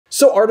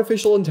So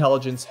artificial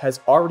intelligence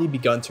has already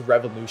begun to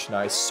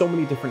revolutionize so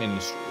many different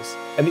industries,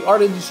 and the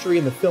art industry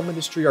and the film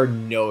industry are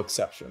no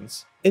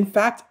exceptions. In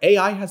fact,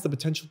 AI has the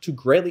potential to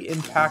greatly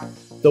impact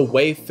the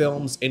way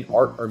films and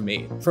art are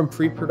made, from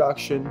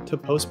pre-production to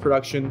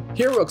post-production.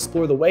 Here we'll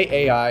explore the way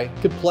AI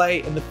could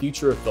play in the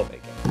future of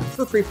filmmaking.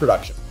 For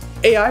pre-production,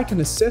 AI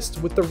can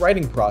assist with the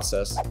writing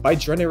process by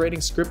generating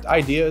script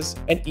ideas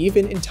and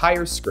even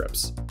entire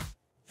scripts.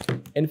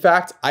 In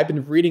fact, I've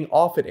been reading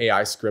off an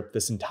AI script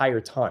this entire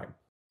time.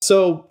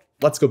 So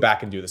let's go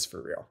back and do this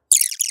for real.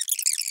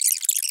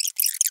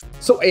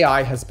 So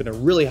AI has been a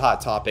really hot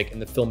topic in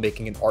the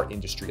filmmaking and art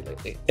industry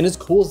lately. And as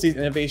cool as these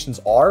innovations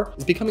are,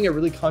 it's becoming a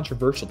really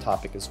controversial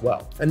topic as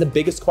well. And the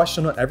biggest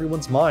question on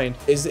everyone's mind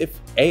is if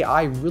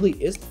AI really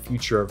is the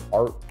future of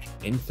art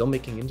in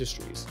filmmaking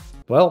industries.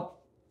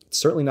 Well, it's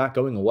certainly not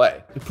going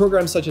away. The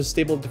programs such as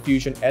Stable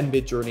Diffusion and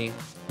Midjourney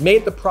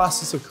made the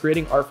process of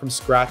creating art from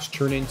scratch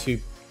turn into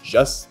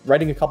just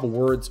writing a couple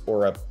words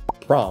or a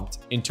prompt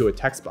into a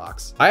text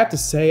box. I have to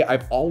say,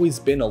 I've always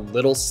been a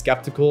little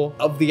skeptical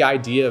of the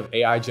idea of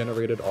AI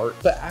generated art,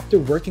 but after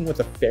working with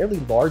a fairly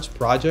large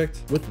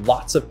project with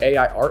lots of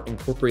AI art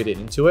incorporated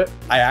into it,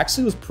 I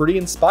actually was pretty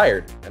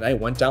inspired and I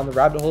went down the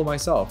rabbit hole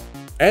myself.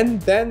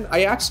 And then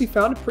I actually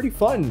found it pretty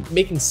fun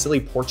making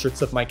silly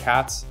portraits of my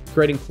cats,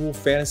 creating cool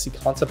fantasy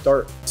concept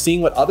art,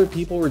 seeing what other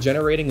people were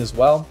generating as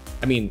well.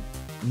 I mean,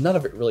 none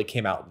of it really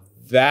came out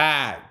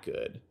that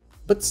good,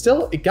 but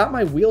still, it got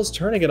my wheels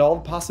turning at all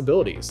the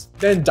possibilities.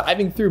 Then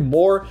diving through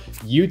more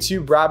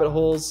YouTube rabbit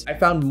holes, I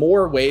found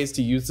more ways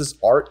to use this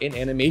art in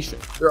animation.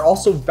 There are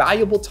also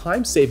valuable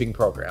time-saving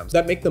programs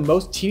that make the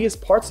most tedious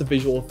parts of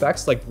visual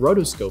effects like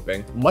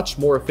rotoscoping much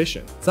more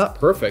efficient. It's not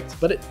perfect,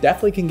 but it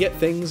definitely can get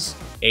things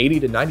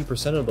 80 to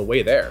 90% of the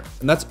way there.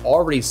 And that's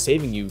already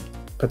saving you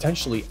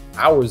potentially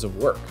hours of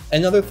work.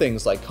 And other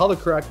things like color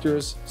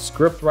correctors,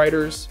 script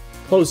writers,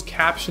 closed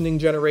captioning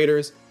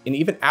generators, and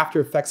even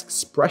After Effects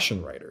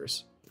expression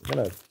writers. I'm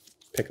gonna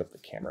pick up the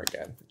camera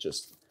again.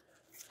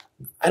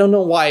 I don't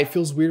know why it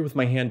feels weird with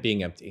my hand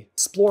being empty.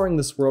 Exploring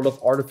this world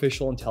of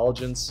artificial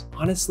intelligence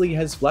honestly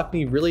has left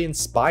me really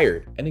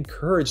inspired and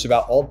encouraged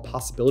about all the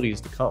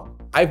possibilities to come.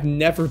 I've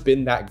never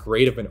been that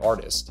great of an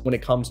artist when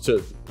it comes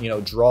to,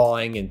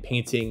 drawing and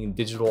painting and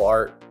digital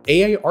art.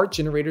 AI art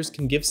generators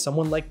can give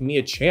someone like me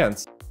a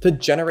chance to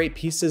generate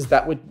pieces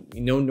that would,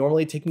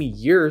 normally take me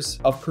years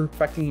of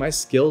perfecting my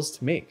skills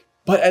to make.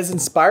 But as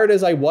inspired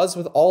as I was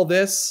with all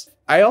this,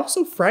 I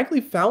also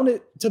frankly found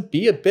it to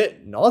be a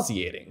bit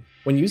nauseating.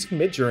 When using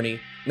Midjourney,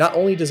 not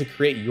only does it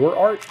create your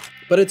art,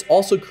 but it's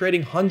also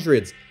creating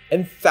hundreds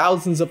and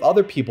thousands of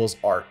other people's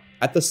art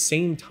at the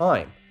same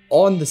time,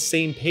 on the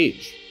same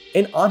page.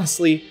 And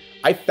honestly,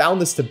 I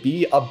found this to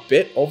be a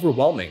bit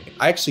overwhelming.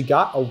 I actually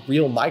got a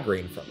real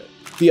migraine from it.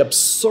 The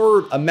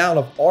absurd amount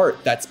of art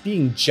that's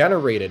being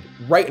generated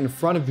right in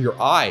front of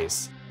your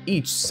eyes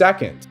each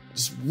second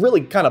just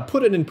really kind of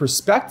put it in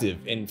perspective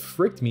and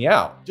freaked me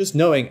out. Just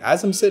knowing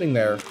as I'm sitting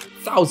there,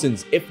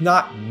 thousands, if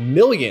not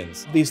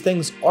millions, of these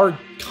things are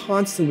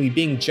constantly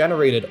being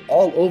generated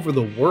all over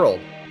the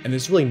world, and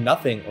there's really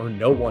nothing or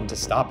no one to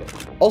stop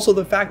it. Also,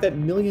 the fact that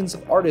millions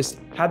of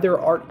artists had their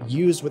art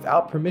used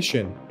without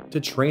permission to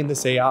train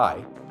this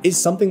AI is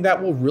something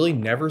that will really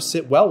never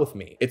sit well with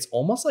me. It's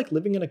almost like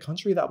living in a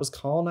country that was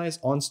colonized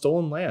on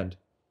stolen land.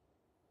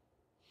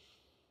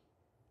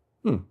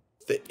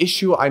 The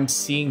issue I'm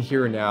seeing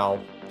here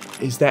now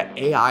is that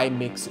AI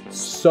makes it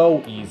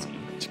so easy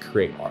to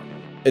create art.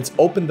 It's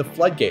opened the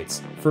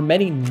floodgates for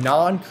many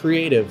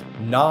non-creative,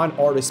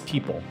 non-artist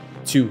people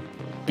to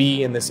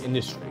be in this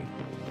industry.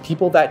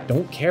 People that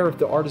don't care if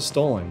the art is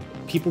stolen.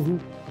 People who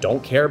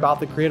don't care about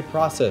the creative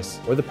process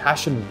or the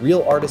passion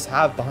real artists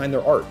have behind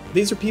their art.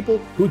 These are people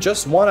who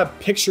just want a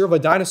picture of a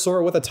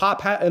dinosaur with a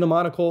top hat and a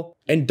monocle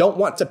and don't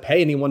want to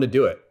pay anyone to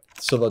do it.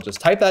 So they'll just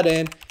type that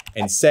in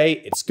and say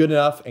it's good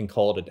enough and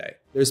call it a day.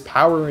 There's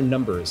power in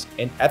numbers,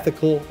 and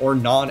ethical or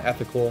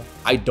non-ethical,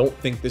 I don't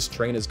think this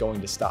train is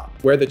going to stop.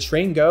 Where the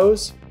train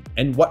goes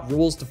and what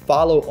rules to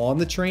follow on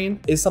the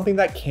train is something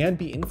that can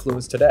be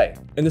influenced today,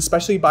 and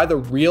especially by the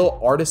real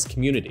artist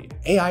community.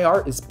 AI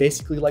art is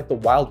basically like the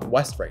Wild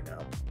West right now,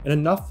 and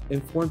enough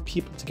informed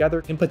people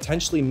together can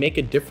potentially make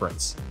a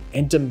difference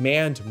and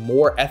demand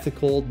more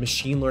ethical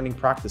machine learning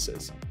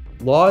practices.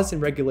 Laws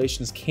and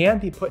regulations can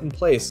be put in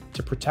place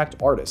to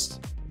protect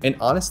artists, and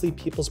honestly,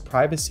 people's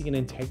privacy and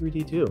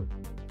integrity too.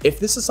 If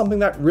this is something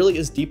that really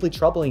is deeply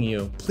troubling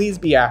you, please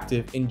be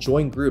active and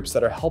join groups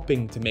that are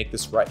helping to make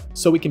this right,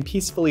 so we can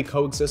peacefully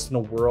coexist in a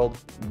world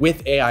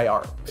with AI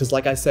art. Because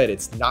like I said,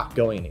 it's not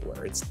going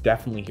anywhere. It's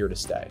definitely here to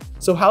stay.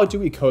 So how do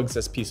we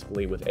coexist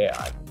peacefully with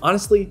AI?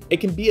 Honestly, it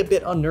can be a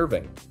bit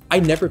unnerving. I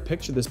never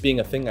pictured this being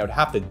a thing I would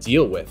have to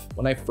deal with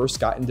when I first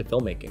got into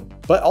filmmaking.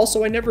 But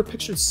also, I never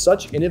pictured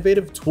such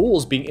innovative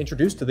tools being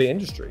introduced to the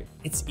industry.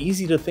 It's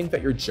easy to think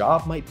that your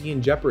job might be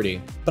in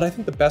jeopardy, but I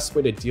think the best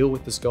way to deal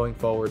with this going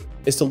forward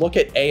is to look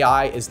at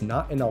AI as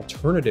not an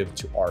alternative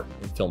to art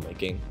and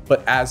filmmaking,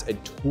 but as a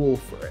tool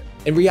for it.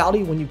 In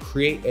reality, when you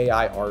create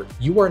AI art,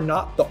 you are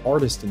not the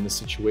artist in this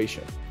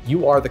situation.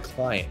 You are the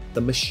client.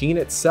 The machine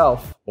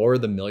itself, or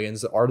the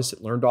millions of artists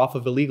it learned off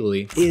of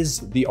illegally, is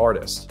the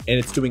artist, and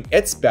it's doing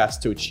its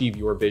best to achieve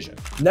your vision.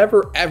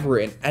 Never ever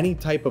in any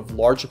type of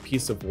larger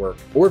piece of work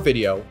or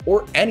video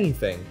or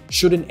anything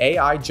should an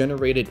AI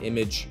generated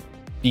image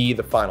be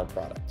the final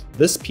product.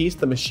 This piece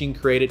the machine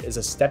created is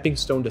a stepping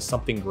stone to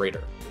something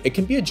greater. It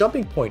can be a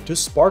jumping point to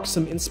spark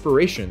some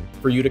inspiration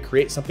for you to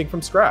create something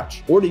from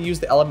scratch, or to use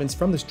the elements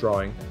from this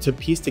drawing to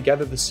piece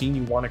together the scene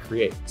you want to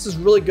create. This is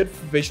really good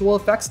for visual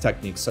effects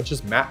techniques such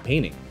as matte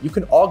painting. You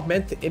can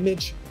augment the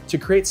image to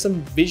create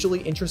some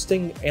visually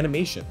interesting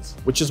animations,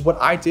 which is what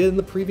I did in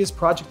the previous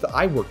project that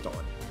I worked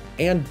on,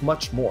 and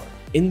much more.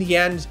 In the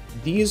end,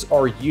 these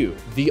are you,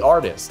 the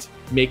artist,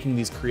 making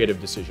these creative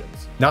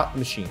decisions, not the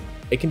machine.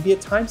 It can be a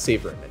time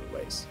saver in many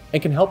ways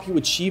and can help you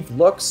achieve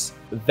looks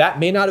that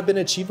may not have been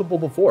achievable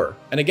before.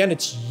 And again,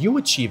 it's you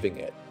achieving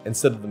it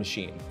instead of the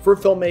machine. For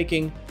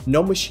filmmaking,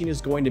 no machine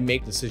is going to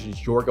make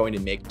decisions you're going to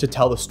make to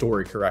tell the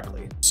story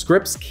correctly.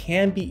 Scripts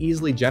can be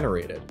easily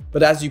generated,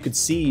 but as you could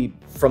see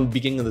from the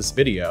beginning of this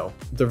video,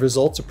 the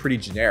results are pretty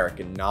generic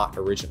and not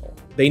original.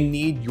 They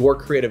need your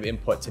creative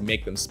input to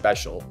make them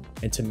special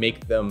and to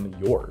make them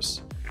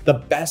yours. The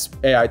best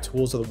AI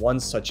tools are the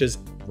ones such as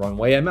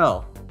Runway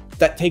ML,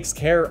 that takes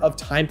care of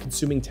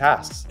time-consuming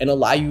tasks and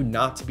allow you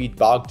not to be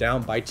bogged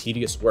down by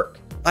tedious work.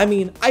 I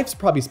mean, I've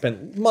probably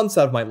spent months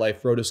out of my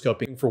life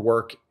rotoscoping for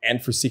work and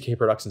for CK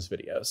Productions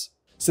videos.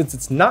 Since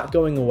it's not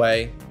going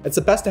away, it's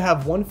the best to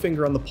have one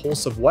finger on the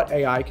pulse of what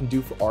AI can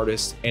do for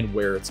artists and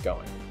where it's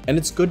going. And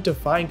it's good to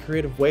find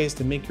creative ways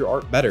to make your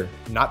art better,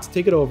 not to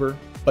take it over,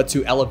 but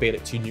to elevate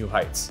it to new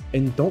heights.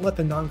 And don't let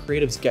the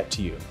non-creatives get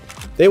to you.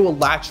 They will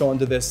latch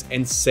onto this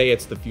and say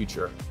it's the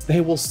future.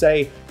 They will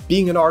say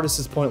being an artist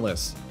is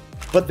pointless.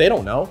 But they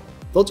don't know.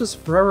 They'll just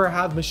forever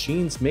have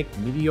machines make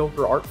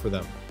mediocre art for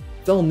them.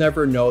 They'll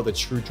never know the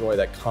true joy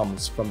that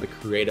comes from the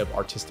creative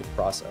artistic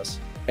process.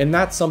 And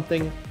that's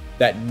something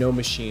that no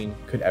machine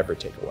could ever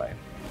take away.